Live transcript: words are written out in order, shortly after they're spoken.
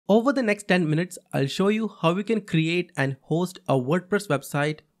Over the next 10 minutes, I'll show you how you can create and host a WordPress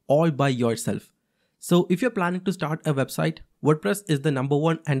website all by yourself. So if you're planning to start a website, WordPress is the number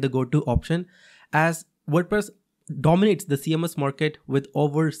one and the go-to option, as WordPress dominates the CMS market with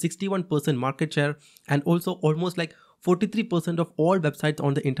over 61% market share, and also almost like 43% of all websites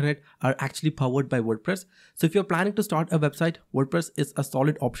on the internet are actually powered by WordPress. So if you're planning to start a website, WordPress is a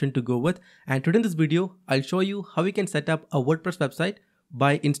solid option to go with. And today in this video, I'll show you how you can set up a WordPress website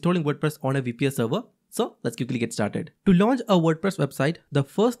by installing WordPress on a VPS server. So let's quickly get started. To launch a WordPress website, the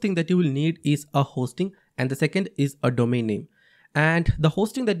first thing that you will need is a hosting, and the second is a domain name. And the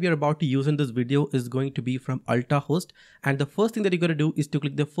hosting that we are about to use in this video is going to be from UltaHost. And the first thing that you're going to do is to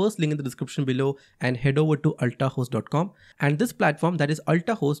click the first link in the description below and head over to ultahost.com. And this platform, that is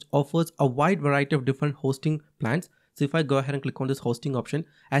UltaHost, offers a wide variety of different hosting plans. So if I go ahead and click on this hosting option,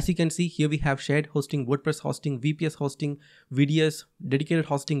 as you can see here, we have shared hosting, WordPress hosting, VPS hosting, VDS, dedicated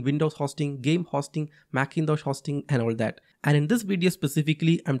hosting, Windows hosting, game hosting, Macintosh hosting, and all that. And in this video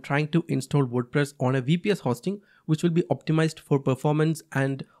specifically, I'm trying to install WordPress on a VPS hosting, which will be optimized for performance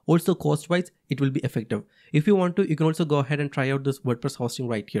and also cost-wise, it will be effective. If you want to, you can also go ahead and try out this WordPress hosting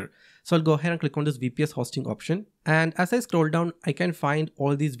right here. So I'll go ahead and click on this VPS hosting option. And as I scroll down, I can find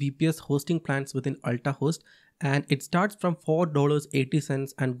all these VPS hosting plans within UltaHost. And it starts from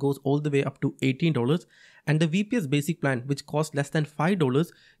 $4.80 and goes all the way up to $18. And the VPS basic plan, which costs less than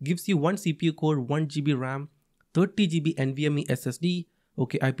 $5, gives you 1 CPU core, 1 GB RAM, 30 GB NVMe SSD,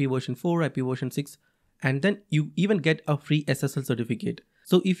 okay, IP version 4, IP version 6, and then you even get a free SSL certificate.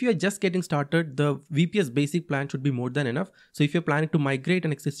 So if you're just getting started, the VPS basic plan should be more than enough. So if you're planning to migrate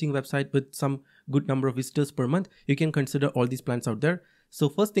an existing website with some good number of visitors per month, you can consider all these plans out there. So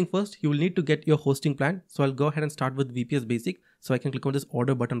first thing first, you will need to get your hosting plan. So I'll go ahead and start with VPS basic. So I can click on this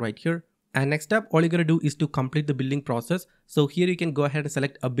order button right here. And next up, all you're going to do is to complete the billing process. So here you can go ahead and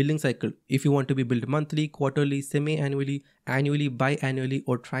select a billing cycle. If you want to be billed monthly, quarterly, semi-annually, annually, bi-annually,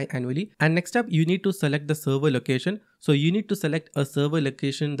 or tri-annually. And next up, you need to select the server location. So you need to select a server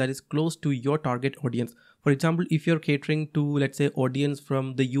location that is close to your target audience. For example, if you're catering to, let's say, audience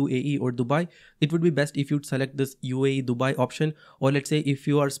from the UAE or Dubai, it would be best if you'd select this UAE Dubai option. Or let's say if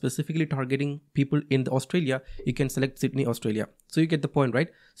you are specifically targeting people in Australia, you can select Sydney, Australia. So you get the point, right?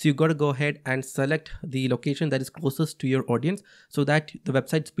 So you got to go ahead and select the location that is closest to your audience so that the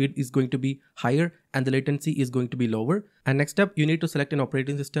website speed is going to be higher and the latency is going to be lower. And next up, you need to select an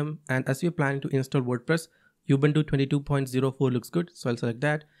operating system. And as you're planning to install WordPress, Ubuntu 22.04 looks good. So I'll select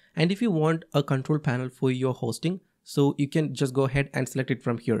that. And if you want a control panel for your hosting, so you can just go ahead and select it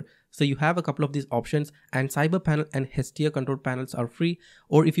from here. So you have a couple of these options, and CyberPanel and Hestia control panels are free.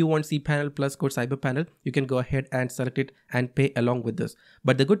 Or if you want cPanel plus code CyberPanel, you can go ahead and select it and pay along with this.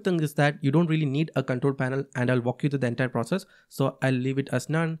 But the good thing is that you don't really need a control panel, and I'll walk you through the entire process. So I'll leave it as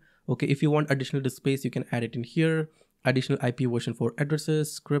none. Okay, if you want additional disk space, you can add it in here. Additional IP version 4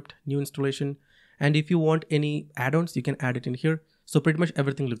 addresses, script, new installation. And if you want any add-ons, you can add it in here. So pretty much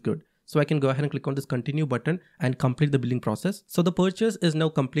everything looks good. So I can go ahead and click on this continue button and complete the billing process. So the purchase is now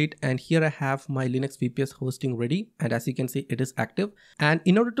complete, and here I have my Linux VPS hosting ready. And as you can see, it is active. And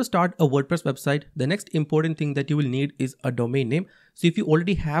in order to start a WordPress website, the next important thing that you will need is a domain name. So if you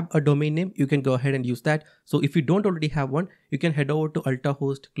already have a domain name, you can go ahead and use that. So if you don't already have one, you can head over to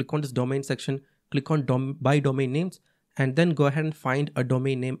UltaHost, click on this domain section, click on buy domain names, and then go ahead and find a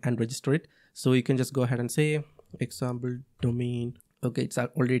domain name and register it. So you can just go ahead and say example domain. Okay, it's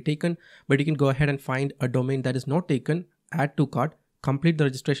already taken, but you can go ahead and find a domain that is not taken, add to cart, complete the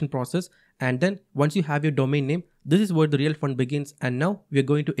registration process. And then once you have your domain name, this is where the real fun begins. And now we're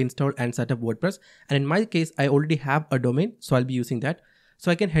going to install and set up WordPress. And in my case, I already have a domain, so I'll be using that.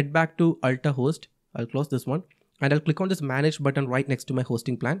 So I can head back to UltaHost. I'll close this one. And I'll click on this manage button right next to my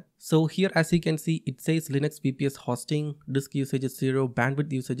hosting plan. So here, as you can see, it says Linux VPS hosting, disk usage is 0,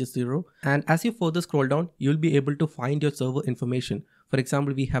 bandwidth usage is 0. And as you further scroll down, you'll be able to find your server information. For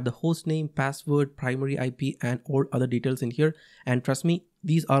example, we have the host name, password, primary IP, and all other details in here. And trust me,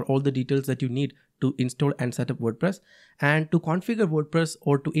 these are all the details that you need to install and set up WordPress. And to configure WordPress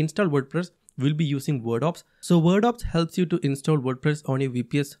or to install WordPress, we'll be using WordOps. So WordOps helps you to install WordPress on your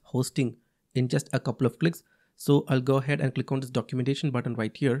VPS hosting in just a couple of clicks. So I'll go ahead and click on this documentation button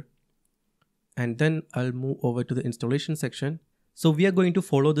right here. And then I'll move over to the installation section. So we are going to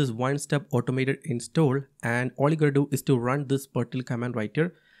follow this one-step automated install, and all you gotta do is to run this Pertil command right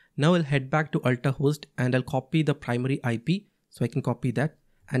here. Now I'll head back to UltaHost and I'll copy the primary IP. So I can copy that.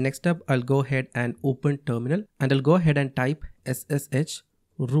 And next up, I'll go ahead and open terminal, and I'll go ahead and type SSH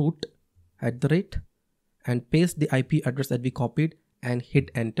root @ and paste the IP address that we copied and hit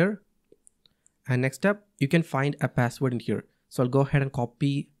enter. And next up, you can find a password in here. So I'll go ahead and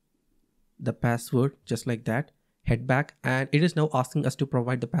copy the password just like that, head back, and it is now asking us to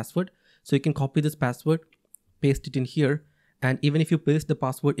provide the password. So you can copy this password, paste it in here, and even if you paste the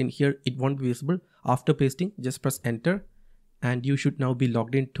password in here, it won't be visible. After pasting, just press enter and you should now be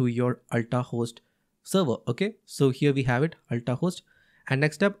logged into your UltaHost server. Okay, so here we have it, UltaHost. And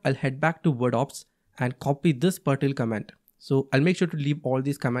next up, I'll head back to WordOps and copy this particular command. So I'll make sure to leave all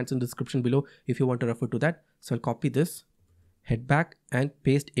these commands in the description below if you want to refer to that. So I'll copy this, head back and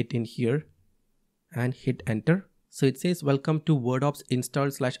paste it in here and hit enter. So it says welcome to WordOps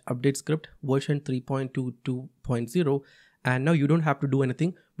install/update script version 3.22.0. And now you don't have to do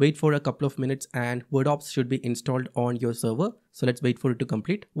anything. Wait for a couple of minutes and WordOps should be installed on your server. So let's wait for it to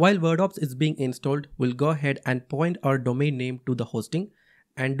complete. While WordOps is being installed, we'll go ahead and point our domain name to the hosting.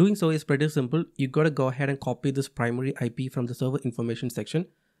 And doing so is pretty simple. You gotta go ahead and copy this primary IP from the server information section.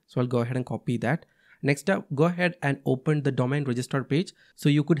 So I'll go ahead and copy that. Next up, go ahead and open the domain registrar page. So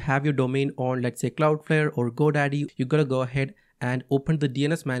you could have your domain on, let's say, Cloudflare or GoDaddy. You gotta go ahead and open the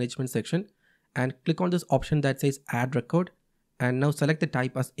DNS management section and click on this option that says add record. And now select the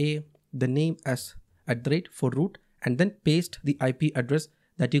type as A, the name as @ for root, and then paste the IP address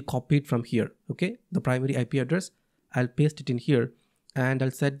that you copied from here. Okay, the primary IP address, I'll paste it in here and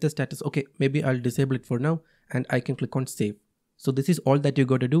I'll set the status. Okay, maybe I'll disable it for now and I can click on save. So this is all that you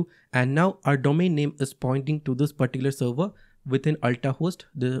got to do. And now our domain name is pointing to this particular server within UltaHost,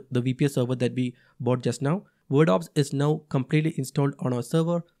 the VPS server that we bought just now. WordOps is now completely installed on our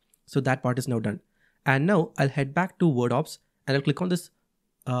server. So that part is now done. And now I'll head back to WordOps and I'll click on this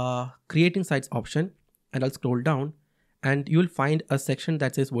creating sites option and I'll scroll down and you'll find a section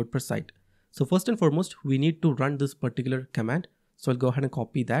that says WordPress site. So first and foremost, we need to run this particular command. So I'll go ahead and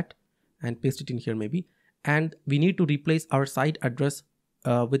copy that and paste it in here maybe. And we need to replace our site address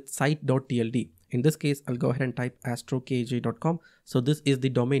with site.tld. In this case, I'll go ahead and type astrokj.com. So this is the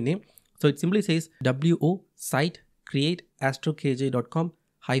domain name. So it simply says wo site create astrokj.com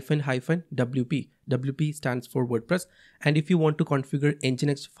 --wp. WP stands for WordPress. And if you want to configure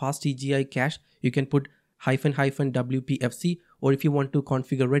Nginx fast CGI cache, you can put --wpfc, or if you want to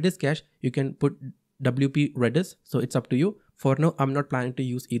configure Redis cache, you can put WP Redis. So it's up to you. For now, I'm not planning to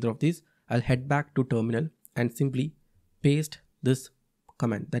use either of these. I'll head back to terminal and simply paste this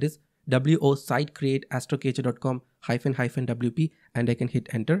command, that is wo site create astrokj.com --wp, and I can hit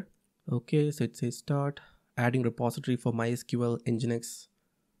enter. Okay, so it says start adding repository for MySQL Nginx.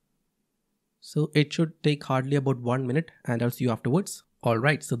 So it should take hardly about 1 minute and I'll see you afterwards.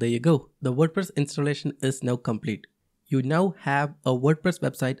 Alright, so there you go. The WordPress installation is now complete. You now have a WordPress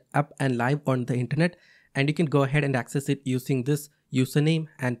website up and live on the internet, and you can go ahead and access it using this username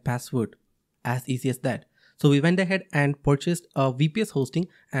and password. As easy as that. So we went ahead and purchased a VPS hosting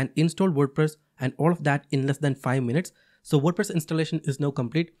and installed WordPress, and all of that in less than 5 minutes. So WordPress installation is now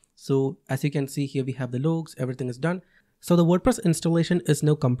complete. So as you can see here, we have the logs, everything is done. So the WordPress installation is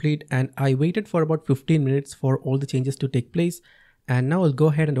now complete and I waited for about 15 minutes for all the changes to take place. And now I'll go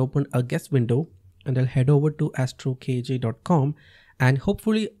ahead and open a guest window and I'll head over to astrokj.com, and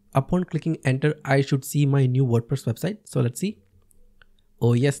hopefully upon clicking enter, I should see my new WordPress website. So let's see.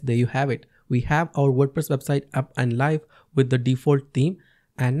 Oh yes, there you have it. We have our WordPress website up and live with the default theme.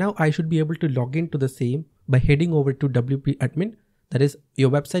 And now I should be able to log into the same by heading over to WP admin. That is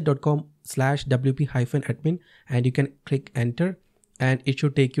yourwebsite.com/wp-admin, and you can click enter and it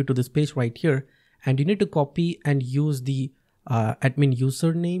should take you to this page right here. And you need to copy and use the admin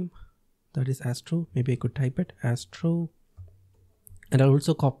username, that is Astro. Maybe I could type it Astro, and I'll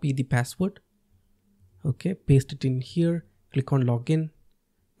also copy the password. Okay, paste it in here, click on login,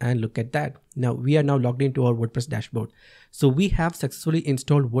 and look at that. Now we are now logged into our WordPress dashboard. So we have successfully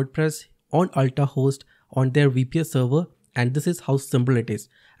installed WordPress on UltaHost on their VPS server. And this is how simple it is.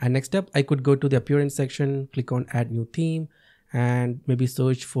 And next up, I could go to the appearance section, click on add new theme, and maybe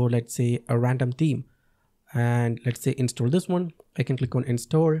search for, let's say, a random theme. And let's say install this one. I can click on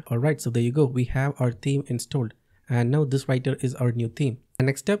install. All right, so there you go. We have our theme installed. And now this writer is our new theme. And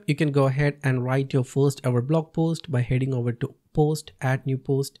next up, you can go ahead and write your first ever blog post by heading over to post, add new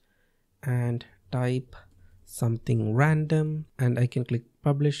post, and type something random. And I can click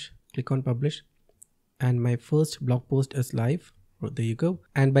publish, click on publish. And my first blog post is live. There you go.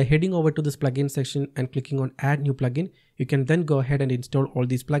 And by heading over to this plugin section and clicking on add new plugin, you can then go ahead and install all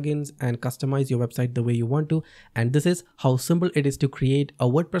these plugins and customize your website the way you want to. And this is how simple it is to create a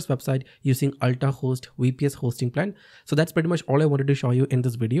WordPress website using UltaHost VPS hosting plan. So that's pretty much all I wanted to show you in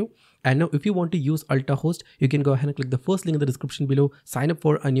this video. And now if you want to use UltaHost, you can go ahead and click the first link in the description below, sign up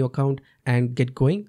for a new account and get going.